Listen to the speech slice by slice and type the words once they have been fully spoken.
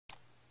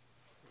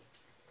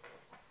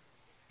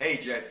Hey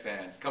Jet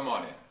fans, come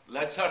on in.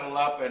 Let's huddle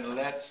up and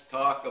let's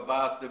talk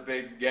about the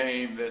big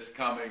game this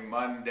coming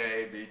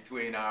Monday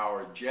between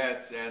our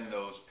Jets and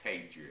those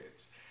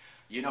Patriots.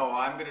 You know,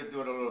 I'm going to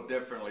do it a little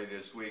differently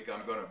this week.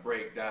 I'm going to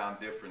break down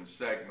different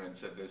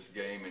segments of this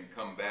game and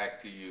come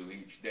back to you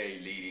each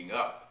day leading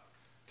up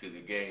to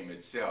the game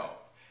itself.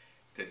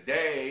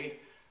 Today,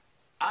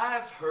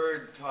 I've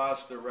heard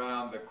tossed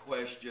around the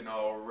question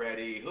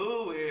already,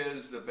 who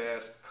is the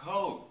best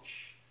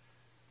coach?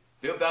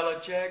 Bill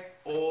Belichick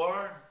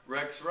or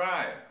Rex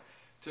Ryan?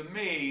 To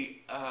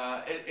me,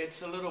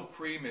 it's a little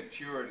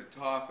premature to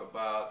talk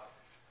about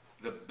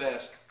the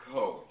best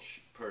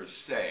coach per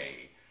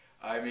se.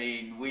 I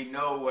mean, we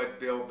know what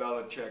Bill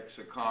Belichick's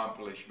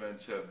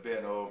accomplishments have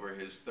been over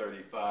his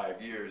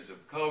 35 years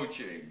of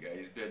coaching.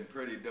 He's been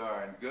pretty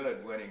darn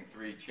good, winning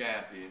 3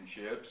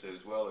 championships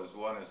as well as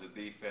one as a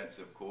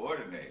defensive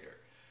coordinator.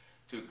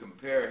 To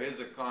compare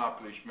his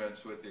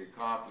accomplishments with the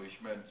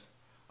accomplishments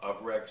of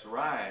Rex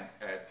Ryan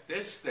at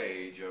this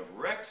stage of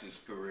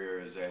Rex's career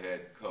as a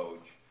head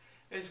coach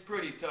is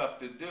pretty tough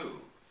to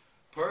do.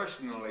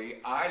 Personally,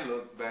 I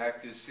look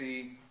back to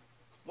see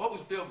what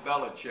was Bill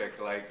Belichick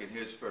like in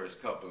his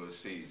first couple of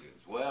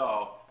seasons.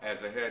 Well,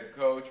 as a head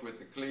coach with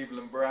the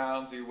Cleveland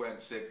Browns, he went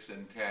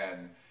 6-10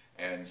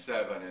 and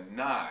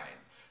 7-9.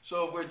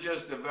 So if we're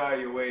just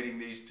evaluating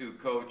these two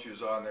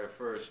coaches on their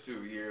first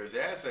 2 years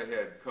as a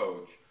head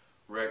coach,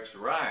 Rex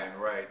Ryan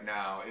right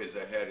now is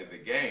ahead of the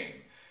game.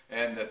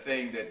 And the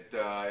thing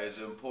that is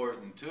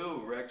important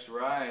too, Rex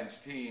Ryan's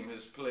team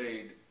has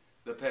played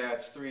the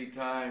Pats 3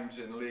 times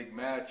in league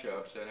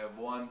matchups and have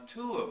won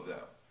 2 of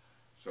them.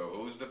 So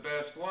who's the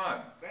best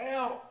one?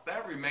 Well,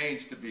 that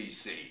remains to be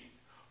seen.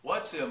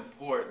 What's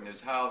important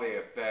is how they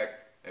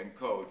affect and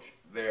coach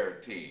their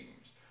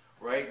teams.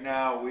 Right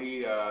now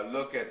we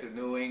look at the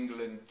New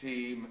England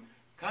team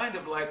kind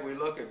of like we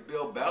look at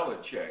Bill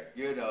Belichick.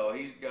 You know,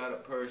 he's got a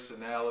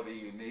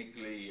personality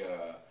uniquely,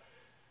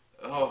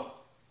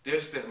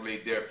 distantly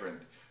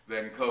different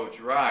than Coach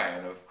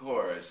Ryan, of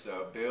course.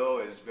 Bill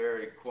is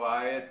very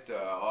quiet,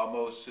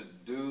 almost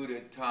subdued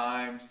at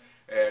times,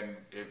 and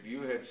if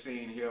you had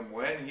seen him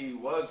when he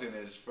was in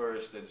his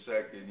first and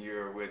second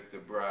year with the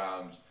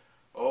Browns,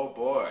 oh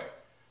boy,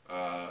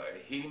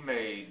 he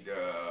made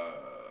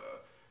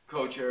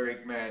Coach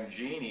Eric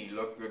Mangini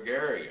look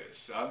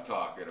gregarious. I'm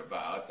talking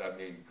about, I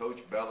mean,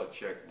 Coach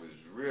Belichick was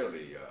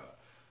really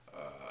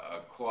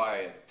a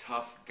quiet,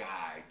 tough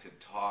guy to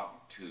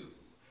talk to.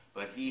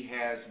 But he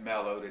has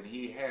mellowed and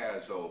he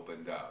has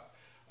opened up.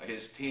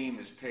 His team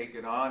has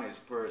taken on his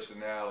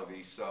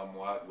personality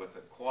somewhat with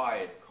a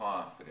quiet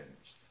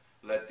confidence.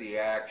 Let the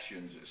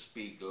actions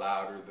speak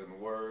louder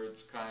than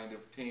words kind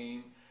of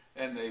team,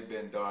 and they've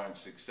been darn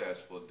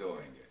successful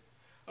doing it.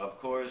 Of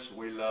course,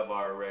 we love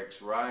our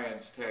Rex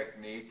Ryan's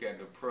technique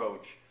and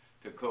approach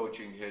to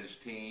coaching his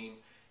team.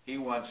 He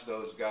wants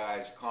those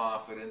guys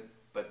confident,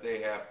 but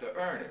they have to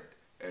earn it.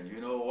 And you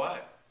know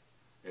what?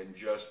 In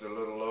just a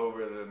little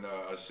over than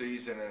a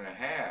season and a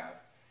half,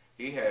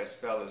 he has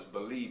fellas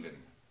believing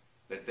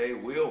that they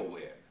will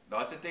win.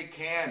 Not that they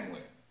can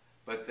win,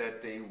 but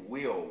that they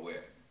will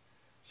win.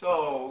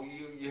 So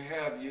you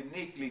have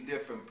uniquely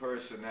different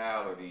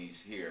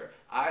personalities here.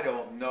 I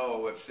don't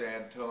know if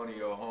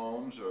Santonio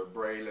Holmes or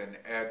Braylon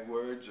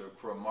Edwards or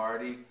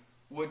Cromartie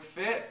would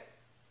fit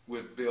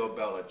with Bill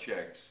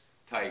Belichick's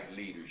type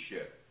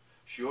leadership.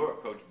 Sure,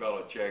 Coach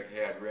Belichick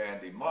had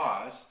Randy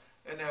Moss,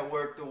 and that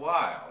worked a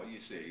while,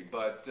 you see.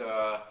 But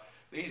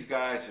these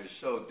guys are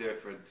so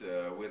different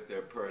with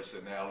their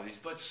personalities,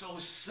 but so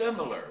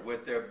similar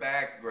with their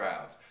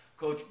backgrounds.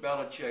 Coach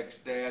Belichick's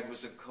dad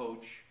was a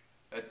coach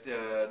at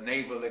the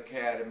Naval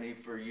Academy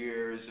for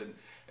years,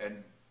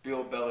 and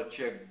Bill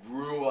Belichick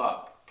grew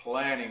up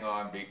planning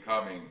on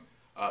becoming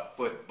a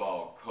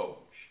football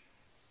coach.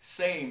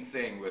 Same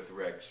thing with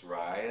Rex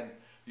Ryan.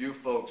 You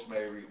folks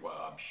may,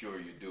 well, I'm sure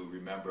you do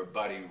remember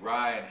Buddy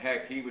Ryan.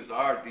 Heck, he was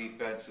our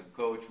defensive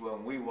coach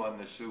when we won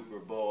the Super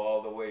Bowl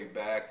all the way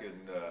back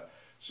in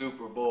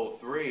Super Bowl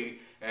III.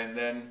 And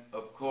then,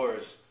 of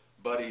course,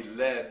 Buddy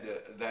led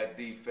that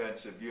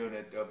defensive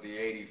unit of the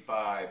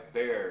 '85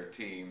 Bear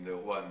team that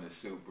won the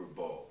Super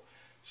Bowl.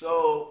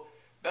 So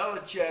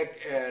Belichick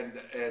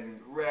and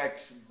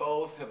Rex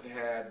both have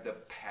had the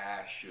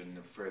passion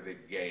for the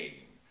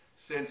game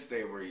since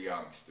they were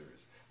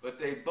youngsters. But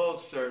they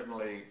both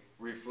certainly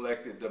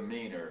reflected the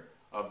demeanor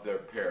of their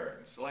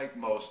parents, like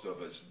most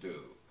of us do.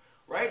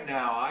 Right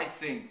now, I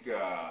think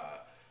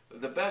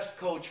the best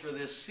coach for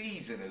this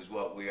season is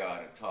what we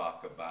ought to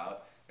talk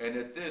about. And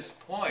at this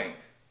point,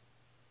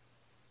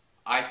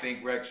 I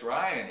think Rex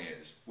Ryan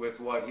is,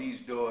 with what he's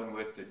doing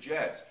with the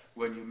Jets.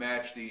 When you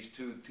match these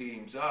two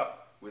teams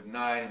up with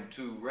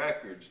 9-2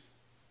 records,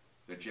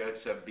 the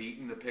Jets have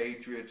beaten the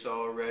Patriots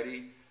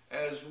already,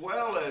 as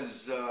well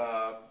as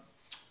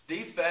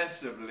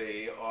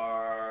defensively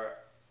are,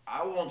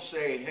 I won't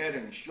say head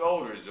and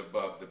shoulders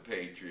above the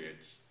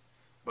Patriots,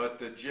 but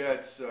the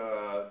Jets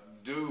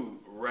do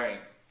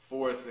rank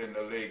 4th in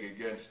the league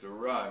against the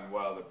run,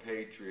 while the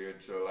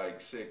Patriots are like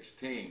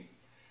 16th.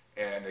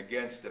 And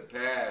against the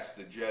pass,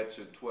 the Jets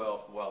are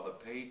 12th while the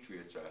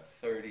Patriots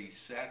are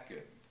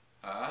 32nd.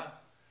 Huh?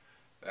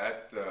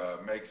 That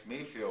makes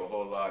me feel a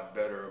whole lot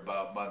better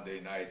about Monday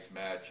night's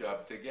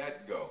matchup to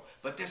get-go.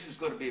 But this is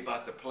going to be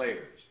about the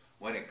players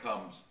when it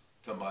comes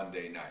to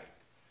Monday night.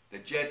 The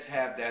Jets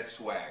have that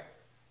swagger.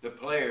 The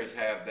players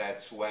have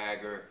that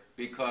swagger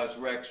because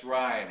Rex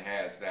Ryan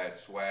has that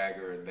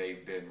swagger and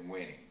they've been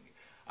winning.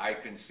 I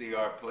can see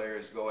our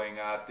players going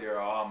out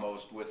there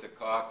almost with a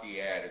cocky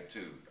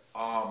attitude.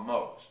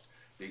 Almost.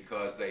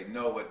 Because they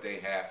know what they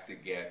have to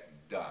get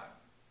done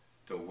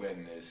to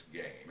win this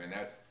game. And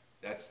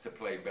that's to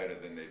play better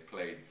than they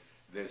played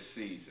this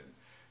season.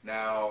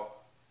 Now,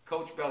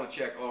 Coach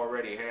Belichick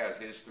already has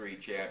his 3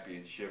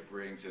 championship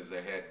rings as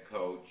a head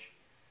coach.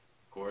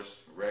 Of course,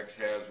 Rex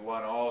has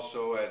one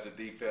also as a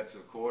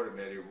defensive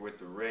coordinator with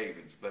the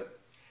Ravens. But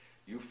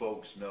you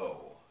folks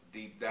know,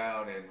 deep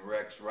down in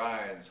Rex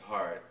Ryan's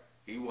heart,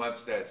 he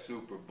wants that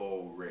Super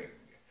Bowl ring.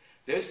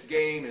 This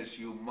game is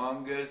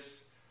humongous.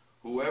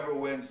 Whoever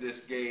wins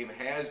this game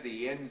has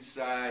the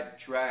inside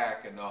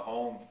track and the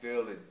home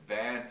field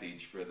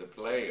advantage for the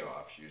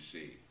playoffs, you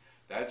see.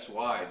 That's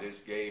why this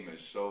game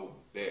is so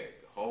big.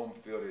 Home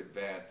field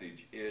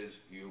advantage is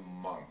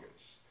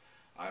humongous.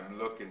 I'm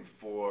looking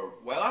for,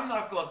 well, I'm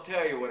not going to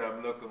tell you what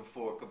I'm looking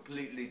for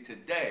completely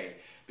today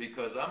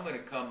because I'm going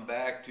to come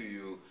back to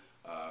you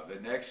the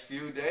next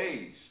few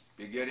days,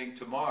 beginning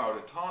tomorrow,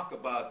 to talk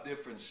about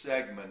different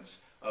segments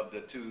of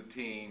the 2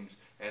 teams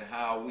and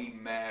how we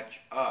match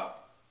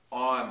up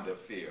on the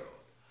field.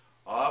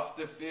 Off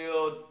the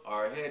field,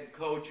 our head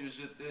coaches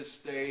at this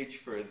stage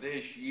for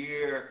this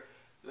year,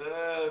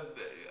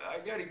 I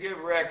got to give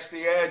Rex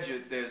the edge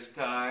at this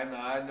time.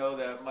 Now, I know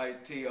that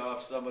might tee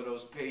off some of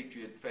those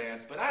Patriot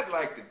fans, but I'd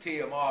like to tee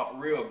them off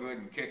real good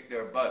and kick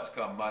their butts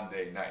come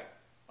Monday night.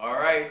 All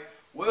right?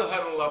 We'll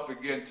huddle up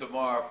again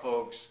tomorrow,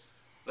 folks.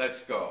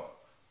 Let's go.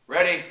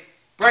 Ready?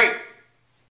 Break!